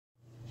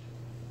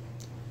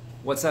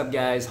What's up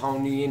guys,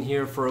 Nguyen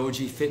here for OG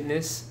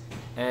Fitness,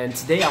 and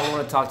today I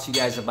want to talk to you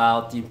guys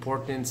about the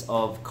importance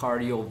of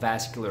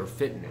cardiovascular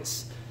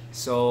fitness.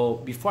 So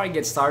before I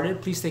get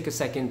started, please take a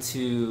second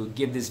to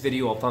give this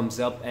video a thumbs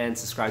up and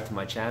subscribe to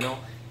my channel.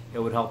 It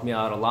would help me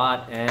out a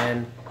lot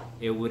and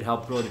it would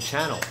help grow the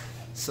channel.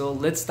 So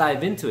let's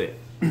dive into it.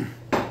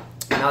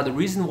 Now the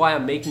reason why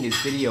I'm making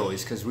this video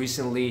is because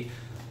recently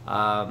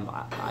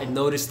I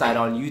noticed that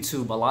on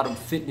YouTube a lot of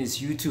fitness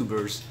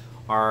YouTubers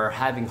are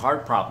having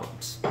heart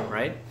problems,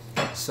 right?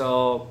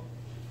 So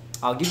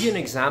I'll give you an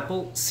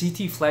example.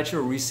 CT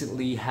Fletcher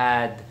recently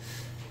had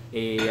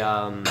a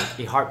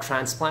heart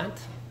transplant.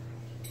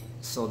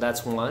 So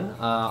that's one.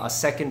 A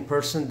second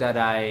person that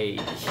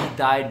he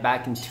died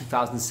back in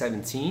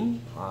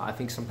 2017, I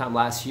think sometime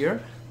last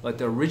year, but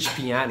Rich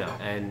Piana,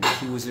 and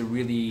he was a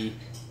really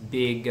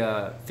big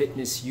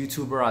fitness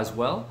YouTuber as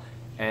well,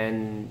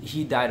 and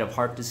he died of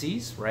heart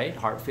disease, right?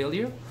 Heart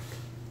failure.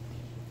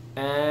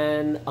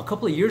 And a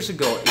couple of years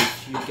ago,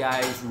 if you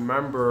guys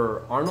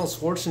remember, Arnold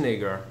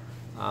Schwarzenegger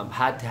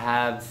had to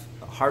have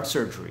heart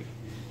surgery.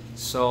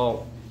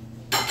 So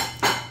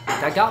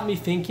that got me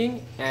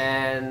thinking,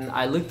 and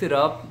I looked it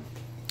up.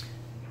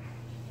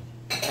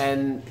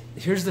 And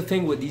here's the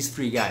thing with these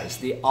three guys.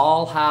 They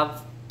all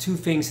have two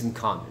things in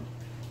common.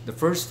 The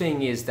first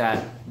thing is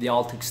that they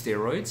all took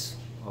steroids,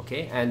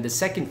 okay? And the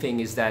second thing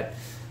is that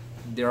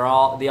they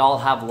all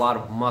have a lot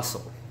of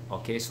muscle,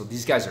 okay? So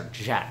these guys are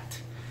jacked.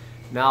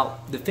 Now,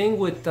 the thing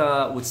with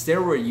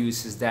steroid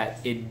use is that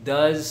it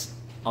does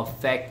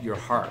affect your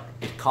heart.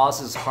 It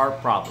causes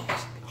heart problems,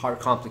 heart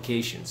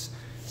complications.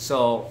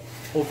 So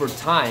over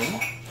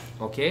time,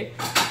 okay,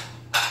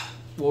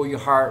 well, your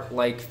heart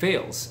like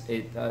fails.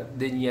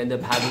 Then you end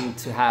up having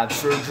to have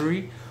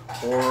surgery,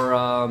 or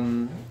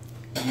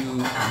you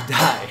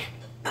die,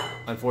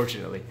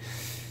 unfortunately.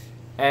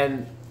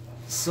 And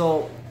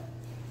so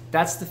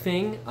that's the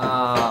thing.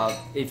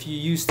 If you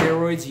use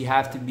steroids, you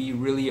have to be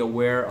really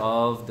aware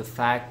of the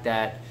fact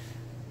that,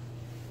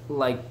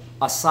 like,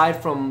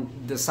 aside from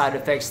the side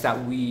effects that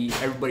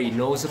everybody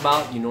knows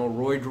about, you know,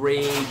 roid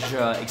rage,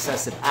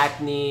 excessive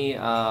acne,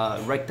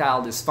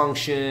 erectile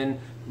dysfunction,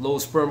 low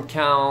sperm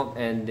count,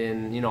 and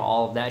then, you know,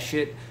 all of that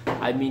shit.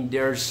 I mean,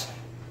 there's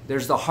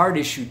the heart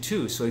issue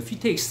too. So if you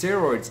take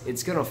steroids,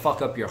 it's gonna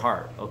fuck up your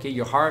heart. Okay,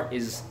 your heart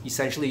is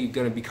essentially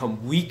gonna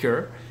become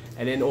weaker.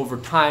 And then over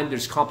time,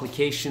 there's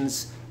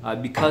complications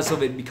because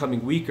of it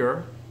becoming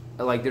weaker.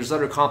 Like, there's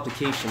other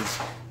complications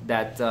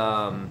that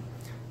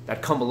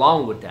that come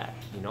along with that,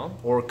 you know,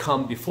 or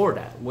come before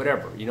that,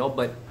 whatever, you know.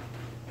 But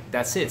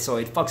that's it. So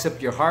it fucks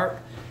up your heart.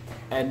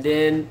 And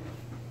then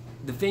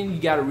the thing you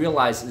got to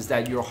realize is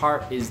that your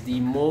heart is the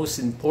most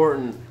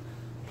important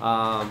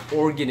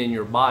organ in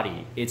your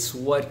body. It's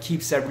what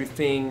keeps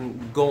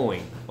everything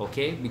going,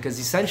 okay? Because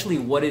essentially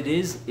what it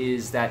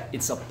is that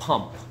it's a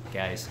pump,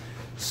 guys.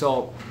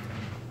 So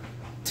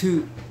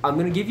I'm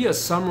going to give you a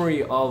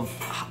summary of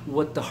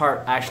what the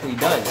heart actually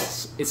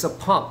does. It's a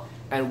pump.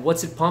 And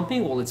what's it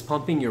pumping? Well, it's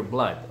pumping your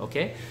blood,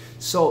 okay?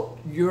 So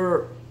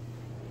your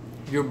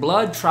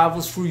blood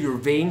travels through your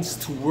veins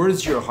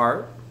towards your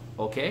heart,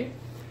 okay?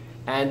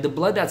 And the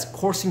blood that's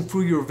coursing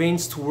through your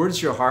veins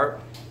towards your heart,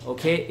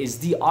 okay, is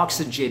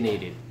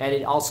deoxygenated, and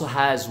it also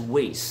has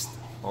waste,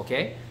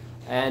 okay?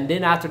 And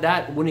then after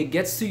that, when it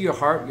gets to your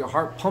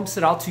heart pumps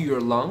it out to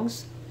your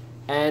lungs,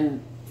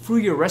 and through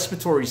your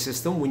respiratory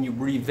system, when you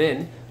breathe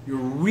in, you're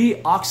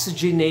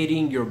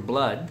reoxygenating your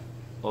blood,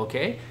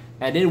 okay?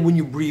 And then when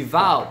you breathe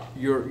out,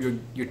 you're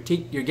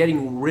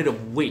getting rid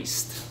of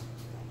waste,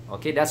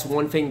 okay? That's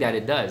one thing that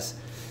it does.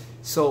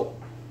 So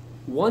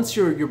once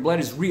your blood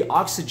is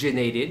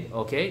reoxygenated,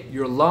 okay,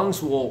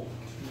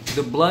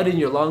 the blood in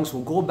your lungs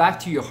will go back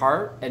to your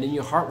heart, and then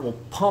your heart will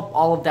pump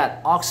all of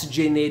that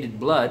oxygenated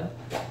blood,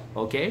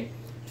 okay,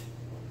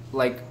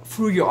 like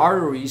through your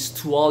arteries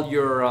to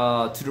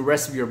to the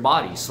rest of your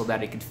body, so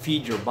that it could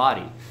feed your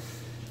body.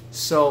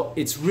 So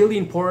it's really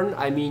important.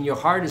 I mean, your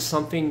heart is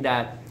something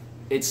that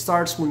it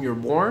starts when you're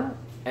born,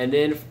 and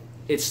then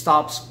it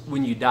stops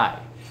when you die,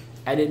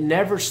 and it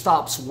never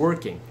stops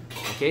working,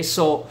 okay?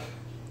 So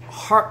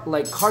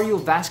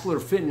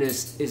cardiovascular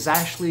fitness is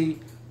actually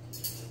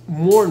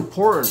more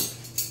important,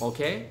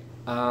 okay,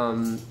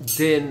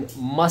 than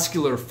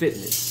muscular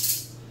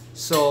fitness.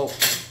 So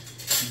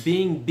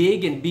being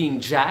big and being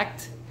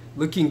jacked,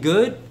 looking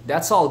good,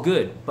 that's all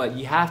good, but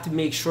you have to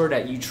make sure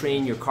that you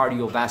train your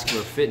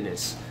cardiovascular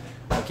fitness.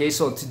 Okay,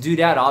 so to do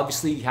that,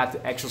 obviously you have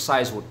to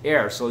exercise with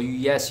air. So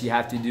yes, you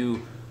have to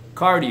do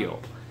cardio.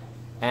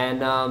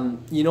 And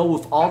you know,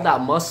 with all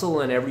that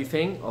muscle and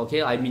everything,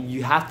 okay, I mean,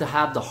 you have to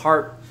have the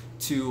heart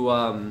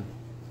to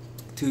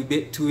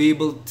be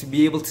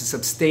able to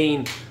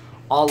sustain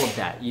all of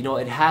that. You know,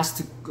 it has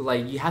to,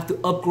 like, you have to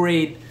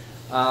upgrade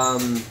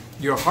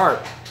your heart,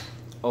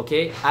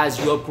 okay, as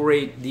you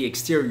upgrade the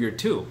exterior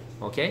too,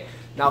 okay?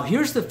 Now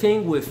here's the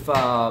thing with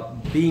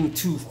being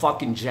too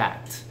fucking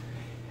jacked,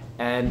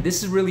 and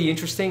this is really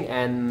interesting,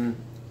 and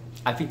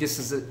I think this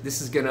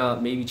is gonna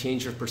maybe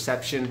change your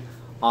perception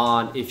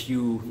on if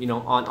you know,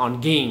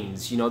 on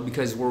gains, you know,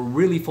 because we're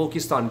really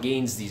focused on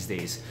gains these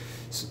days.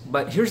 So,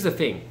 but here's the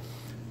thing,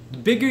 the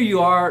bigger you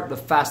are, the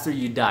faster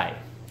you die.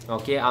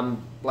 Okay,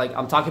 I'm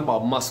talking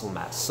about muscle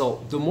mass.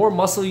 So the more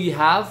muscle you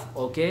have,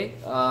 okay,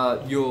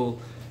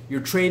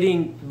 you're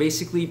trading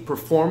basically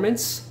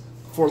performance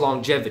for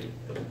longevity.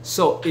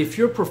 So if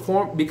you're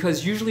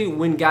because usually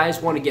when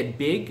guys want to get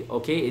big,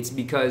 okay, it's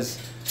because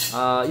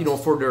you know,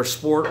 for their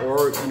sport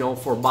or, you know,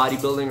 for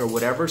bodybuilding or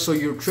whatever. So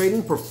you're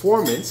trading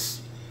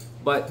performance,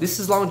 but this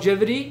is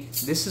longevity,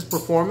 this is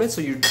performance.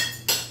 So your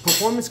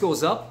performance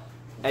goes up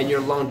and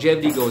your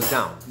longevity goes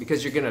down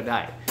because you're gonna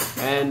die,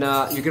 and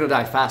you're gonna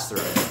die faster,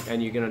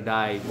 and you're gonna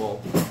die,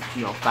 well,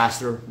 you know,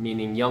 faster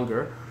meaning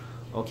younger.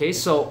 Okay,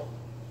 so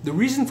the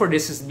reason for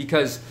this is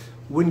because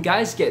when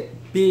guys get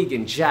big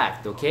and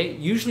jacked, okay,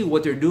 usually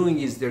what they're doing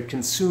is they're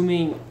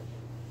consuming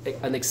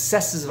an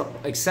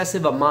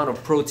excessive amount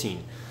of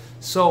protein.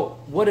 So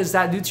what does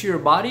that do to your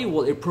body?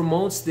 Well, it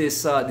promotes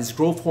this this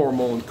growth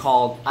hormone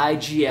called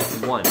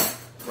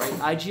IGF-1,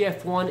 right?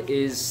 IGF-1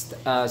 is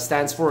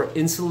stands for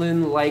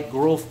insulin-like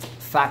growth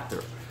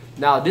factor.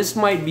 Now this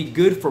might be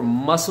good for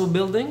muscle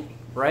building,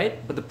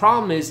 right? But the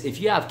problem is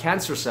if you have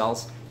cancer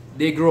cells,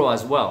 they grow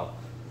as well.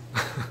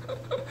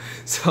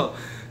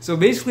 So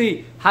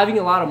basically, having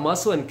a lot of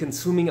muscle and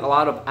consuming a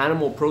lot of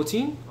animal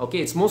protein, okay,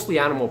 it's mostly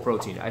animal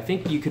protein. I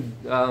think you could,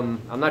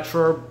 I'm not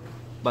sure,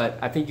 but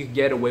I think you could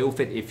get away with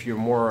it if you're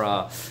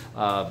more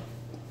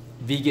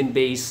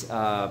vegan-based,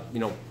 you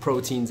know,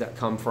 proteins that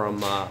come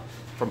from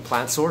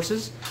plant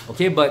sources.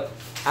 Okay, but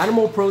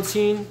animal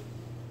protein,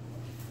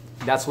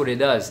 that's what it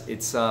does.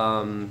 It's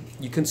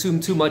you consume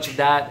too much of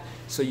that,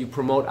 so you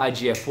promote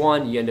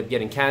IGF-1, you end up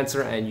getting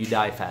cancer, and you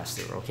die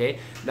faster, okay?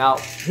 Now,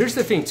 here's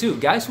the thing too,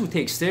 guys who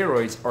take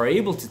steroids are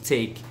able to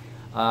take,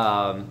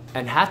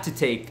 and have to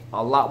take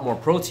a lot more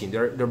protein.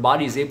 Their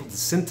body is able to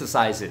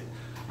synthesize it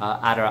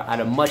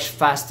at a much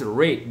faster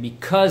rate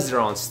because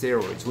they're on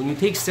steroids. When you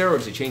take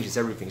steroids, it changes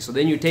everything. So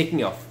then you're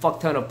taking a fuck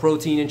ton of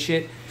protein and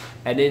shit,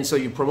 and then so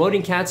you're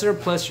promoting cancer,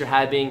 plus you're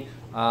having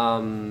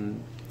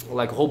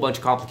like a whole bunch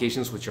of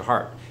complications with your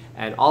heart.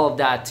 And all of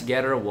that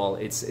together, well,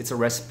 it's a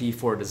recipe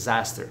for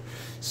disaster.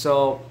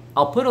 So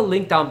I'll put a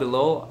link down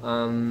below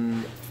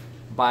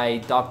by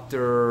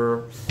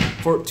to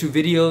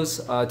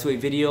a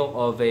video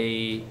of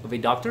a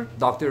doctor,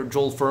 Dr.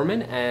 Joel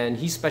Fuhrman, and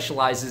he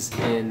specializes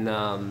in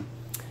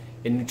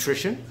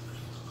nutrition,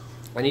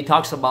 and he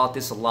talks about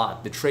this a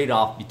lot, the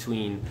trade-off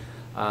between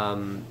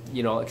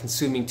you know,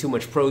 consuming too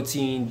much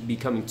protein,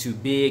 becoming too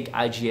big,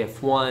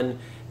 IGF-1,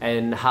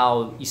 and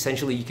how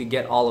essentially you could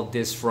get all of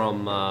this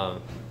from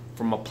a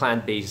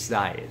plant-based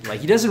diet.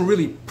 Like, he doesn't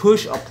really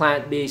push a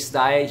plant-based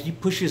diet, he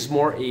pushes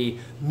more a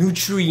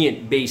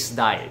nutrient-based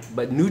diet.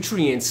 But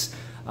nutrients,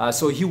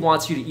 so he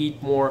wants you to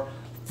eat more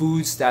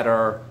foods that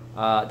are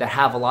that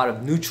have a lot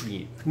of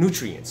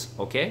nutrients,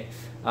 okay?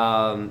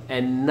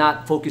 And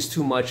not focus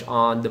too much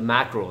on the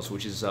macros,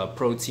 which is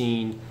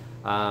protein,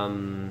 fat,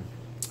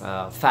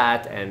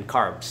 and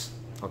carbs.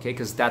 Okay,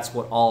 because that's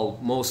what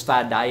most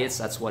fat diets,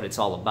 that's what it's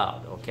all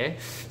about. Okay,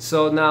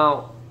 so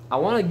now I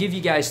want to give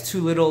you guys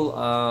two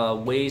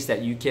little ways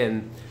that you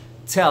can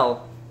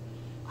tell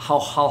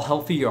how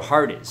healthy your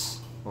heart is.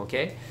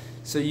 Okay,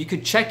 so you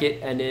could check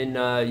it, and then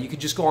you could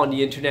just go on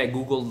the internet,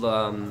 Google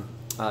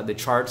the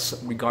charts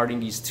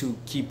regarding these two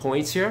key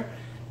points here,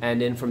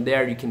 and then from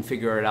there you can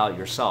figure it out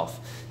yourself.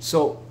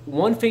 So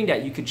one thing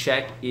that you could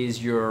check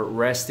is your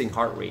resting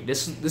heart rate.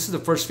 This is the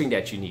first thing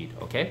that you need,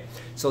 okay?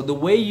 So the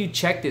way you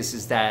check this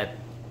is that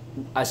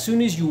as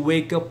soon as you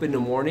wake up in the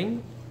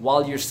morning,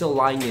 while you're still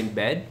lying in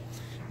bed,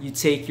 you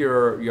take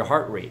your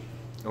heart rate,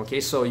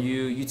 okay? So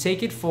you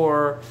take it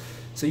for,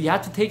 so you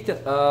have to take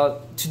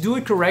the, to do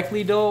it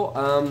correctly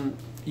though,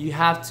 you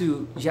have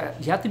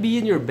to be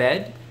in your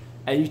bed,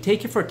 and you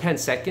take it for 10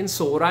 seconds.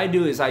 So what I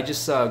do is I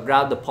just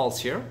grab the pulse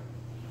here,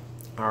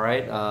 all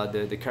right,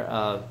 the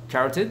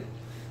carotid,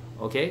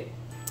 okay,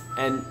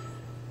 and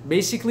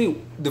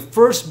basically the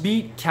first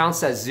beat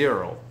counts as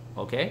 0,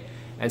 okay,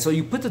 and so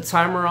you put the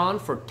timer on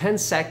for 10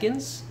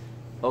 seconds,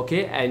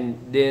 okay, and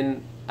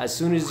then as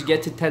soon as you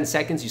get to 10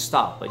 seconds you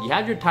stop, but you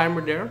have your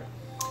timer there,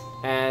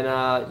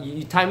 and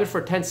you time it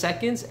for 10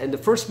 seconds, and the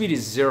first beat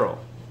is 0,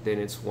 then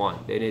it's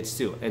 1, then it's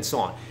 2, and so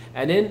on.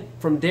 And then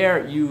from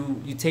there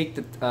you take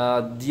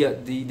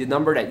the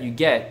number that you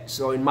get.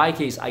 So in my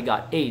case I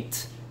got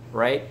 8,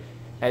 right?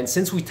 And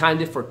since we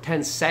timed it for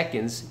 10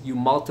 seconds, you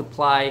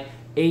multiply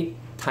 8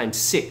 times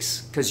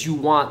 6, because you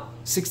want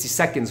 60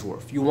 seconds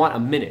worth. You want a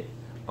minute,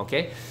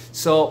 okay?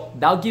 So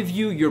that'll give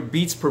you your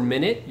beats per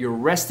minute, your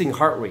resting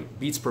heart rate,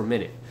 beats per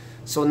minute.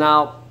 So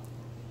now,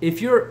 if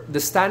the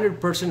standard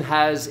person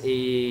has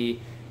a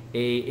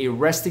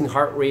resting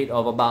heart rate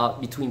of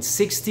about between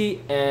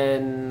 60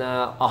 and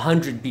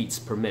 100 beats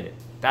per minute.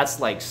 That's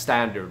like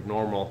standard,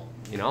 normal,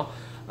 you know?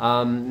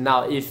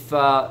 Now, if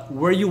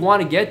where you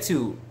want to get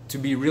to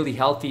be really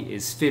healthy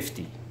is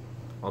 50,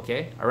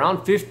 okay?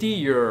 Around 50,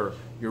 you're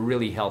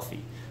really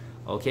healthy.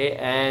 okay?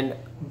 And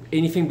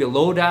anything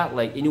below that,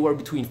 like anywhere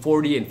between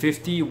 40 and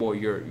 50, well,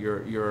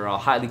 you're a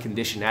highly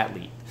conditioned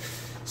athlete.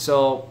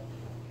 So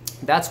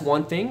that's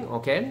one thing,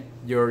 okay?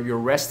 Your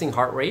resting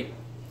heart rate.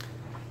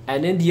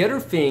 And then the other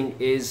thing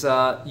is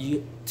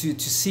to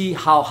see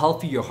how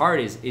healthy your heart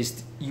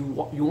is you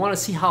want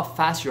to see how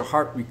fast your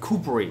heart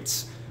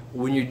recuperates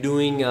when you're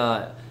doing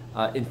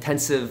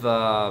intensive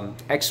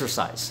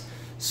exercise.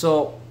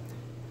 So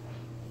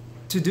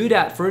to do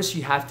that, first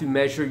you have to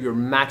measure your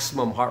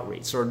maximum heart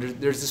rate. So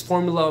there's this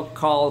formula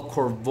called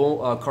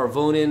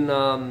Carvonin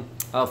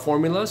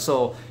formula.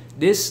 So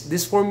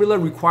this formula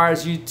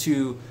requires you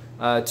to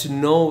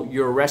know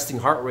your resting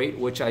heart rate,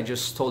 which I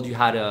just told you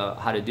how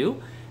to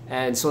do.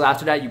 And so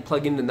after that, you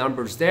plug in the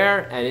numbers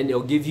there, and then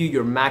it'll give you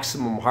your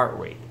maximum heart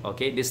rate.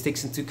 Okay, this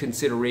takes into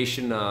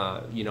consideration,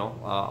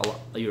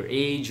 your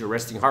age, your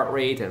resting heart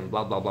rate, and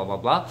blah blah blah blah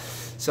blah.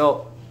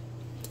 So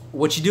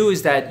what you do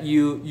is that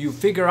you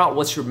figure out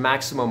what's your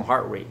maximum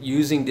heart rate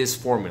using this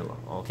formula.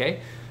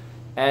 Okay,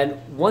 and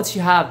once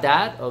you have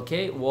that,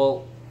 okay,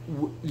 well,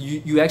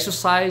 you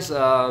exercise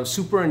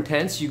super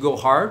intense, you go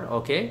hard.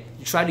 Okay,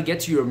 you try to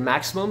get to your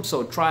maximum.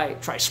 So try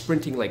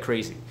sprinting like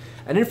crazy.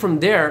 And then from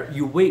there,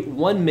 you wait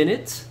 1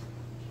 minute,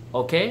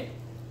 okay?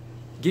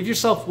 Give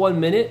yourself 1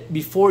 minute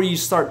before you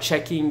start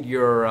checking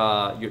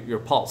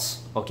your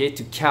pulse, okay?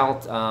 To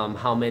count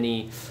how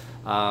many,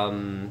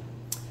 to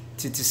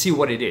see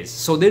what it is.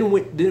 So then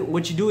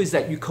what you do is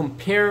that you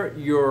compare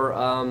your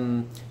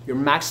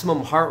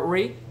maximum heart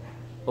rate,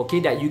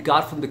 okay, that you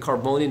got from the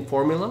Carvonin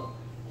formula,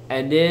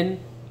 and then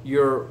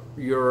your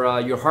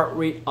heart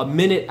rate a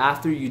minute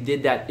after you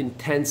did that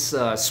intense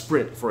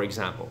sprint, for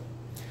example.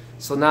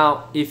 So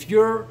now, if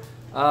your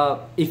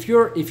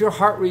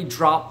heart rate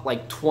dropped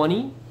like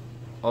 20,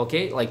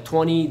 okay, like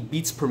 20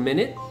 beats per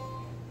minute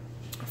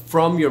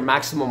from your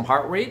maximum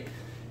heart rate,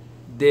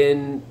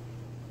 then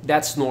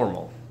that's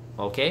normal,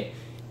 okay?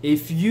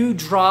 If you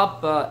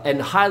drop,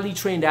 and highly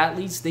trained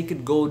athletes, they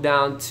could go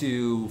down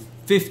to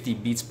 50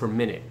 beats per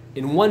minute.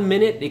 In 1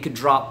 minute, they could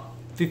drop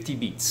 50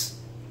 beats,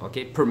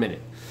 okay, per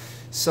minute.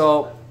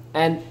 So,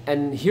 and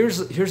here's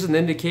an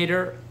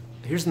indicator.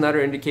 Here's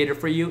another indicator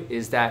for you,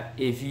 is that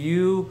if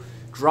you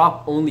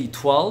drop only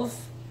 12,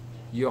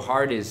 your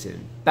heart is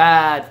in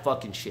bad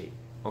fucking shape,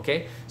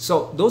 okay?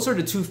 So those are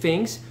the two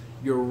things,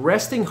 your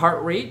resting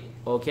heart rate,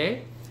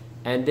 okay?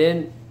 And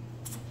then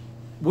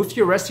with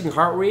your resting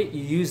heart rate,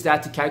 you use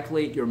that to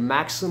calculate your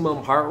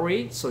maximum heart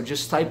rate. So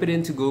just type it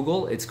into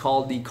Google. It's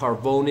called the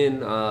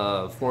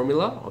Carvonin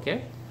formula,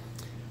 okay?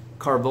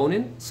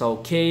 Carvonin, so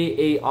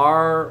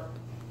K-A-R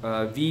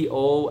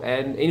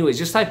V-O-N, anyways,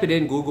 just type it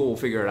in, Google will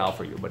figure it out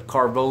for you, but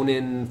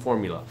Carvonin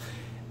formula.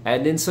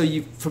 And then so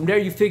from there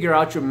you figure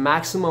out your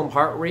maximum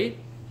heart rate,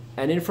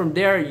 and then from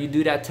there you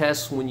do that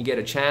test when you get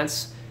a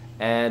chance.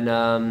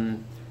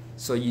 And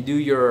so you do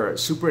your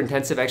super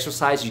intensive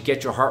exercise, you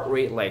get your heart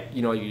rate like,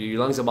 your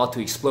lungs are about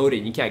to explode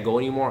and you can't go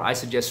anymore. I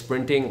suggest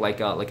sprinting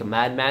like a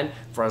madman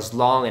for as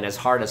long and as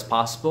hard as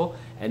possible.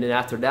 And then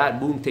after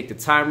that, boom, take the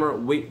timer,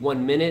 wait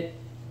 1 minute,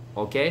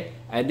 okay,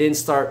 and then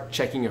start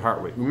checking your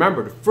heart rate.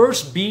 Remember, the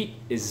first beat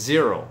is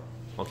 0,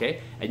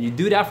 okay, and you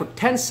do that for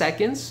 10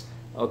 seconds,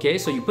 okay,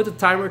 so you put the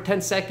timer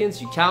 10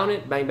 seconds, you count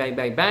it, bang, bang,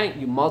 bang, bang,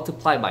 you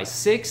multiply by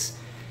 6,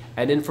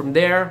 and then from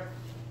there,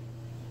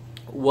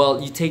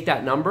 well, you take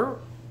that number,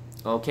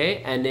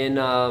 okay, and then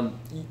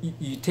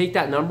you take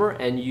that number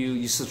and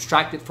you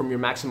subtract it from your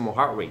maximum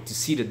heart rate to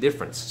see the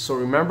difference. So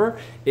remember,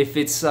 if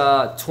it's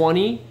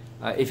 20,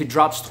 if it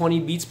drops 20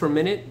 beats per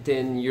minute,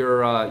 then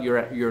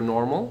you're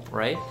normal,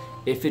 right?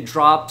 If it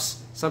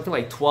drops something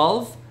like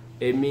 12,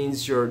 it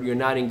means you're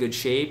not in good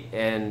shape.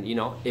 And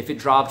if it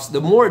drops,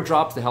 the more it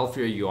drops, the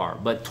healthier you are.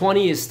 But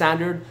 20 is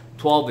standard,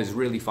 12 is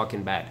really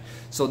fucking bad.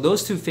 So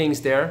those two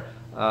things there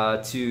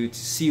to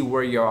see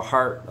where your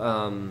heart,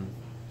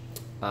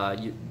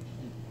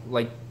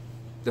 like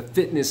the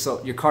fitness,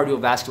 your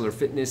cardiovascular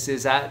fitness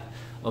is at,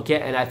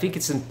 okay? And I think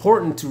it's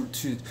important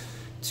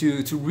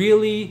to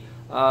really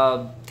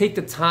take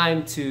the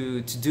time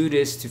to do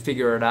this, to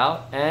figure it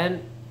out.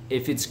 And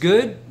if it's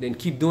good, then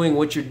keep doing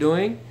what you're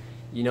doing,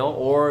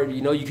 or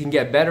you can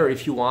get better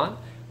if you want.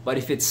 But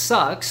if it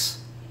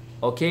sucks,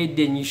 okay,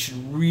 then you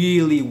should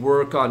really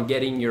work on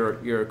getting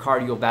your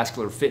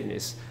cardiovascular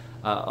fitness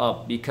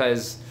up,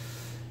 because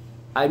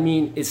I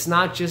mean, it's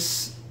not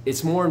just,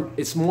 it's more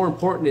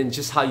important than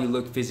just how you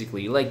look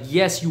physically. Like,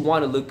 yes, you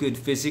want to look good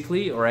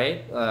physically, all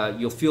right?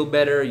 You'll feel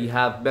better, you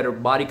have better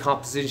body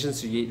composition,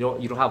 so you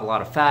don't have a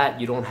lot of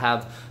fat, you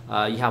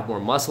have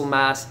more muscle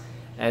mass,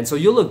 and so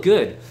you'll look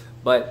good.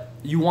 But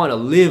you want to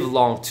live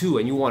long too,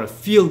 and you want to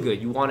feel good,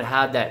 you want to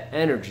have that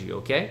energy,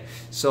 okay?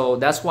 So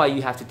that's why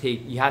you have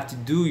to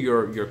do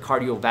your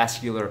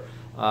cardiovascular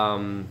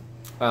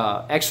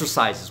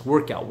exercises,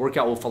 workout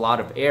with a lot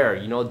of air,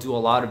 do a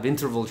lot of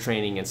interval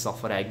training and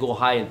stuff like that, go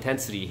high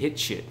intensity, hit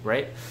shit,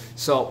 right?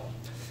 So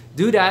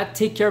do that,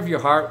 take care of your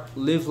heart,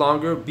 live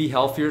longer, be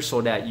healthier,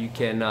 so that you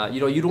can, you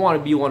don't want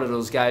to be one of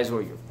those guys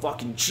where you're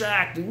fucking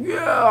jacked and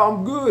yeah,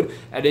 I'm good,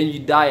 and then you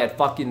die at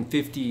fucking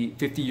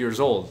 50 years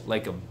old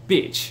like a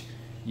bitch,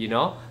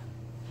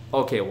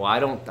 Okay, well, I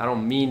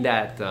don't mean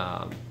that.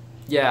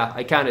 Yeah,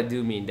 I kind of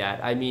do mean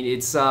that. I mean,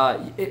 it's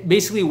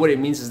basically what it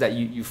means is that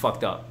you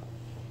fucked up,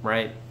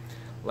 right?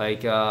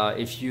 Like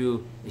if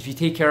you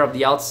take care of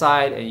the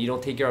outside and you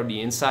don't take care of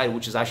the inside,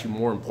 which is actually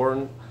more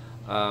important,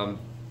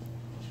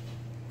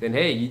 then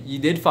hey, you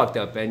did fucked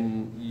up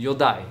and you'll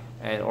die,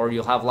 and or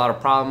you'll have a lot of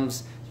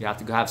problems. You have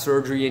to go have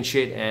surgery and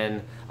shit,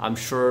 and I'm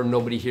sure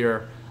nobody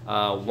here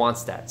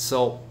wants that.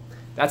 So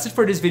that's it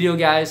for this video,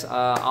 guys.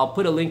 I'll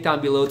put a link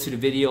down below to the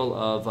video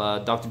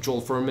of Dr.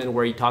 Joel Fuhrman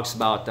where he talks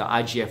about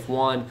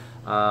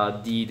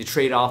IGF-1, the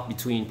trade-off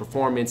between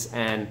performance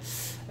and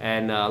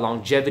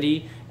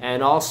longevity.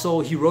 And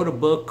also he wrote a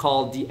book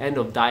called The End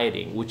of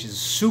Dieting, which is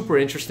super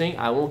interesting.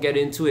 I won't get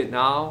into it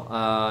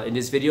now in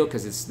this video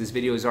because this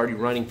video is already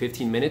running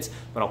 15 minutes,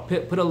 but I'll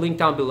put a link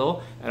down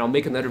below, and I'll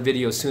make another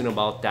video soon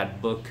about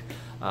that book.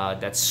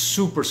 That's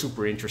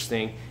super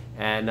interesting.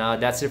 And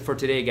that's it for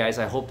today, guys.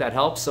 I hope that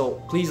helps. So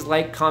please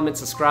like, comment,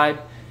 subscribe,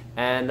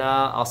 and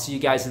I'll see you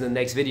guys in the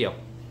next video.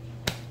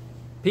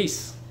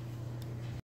 Peace.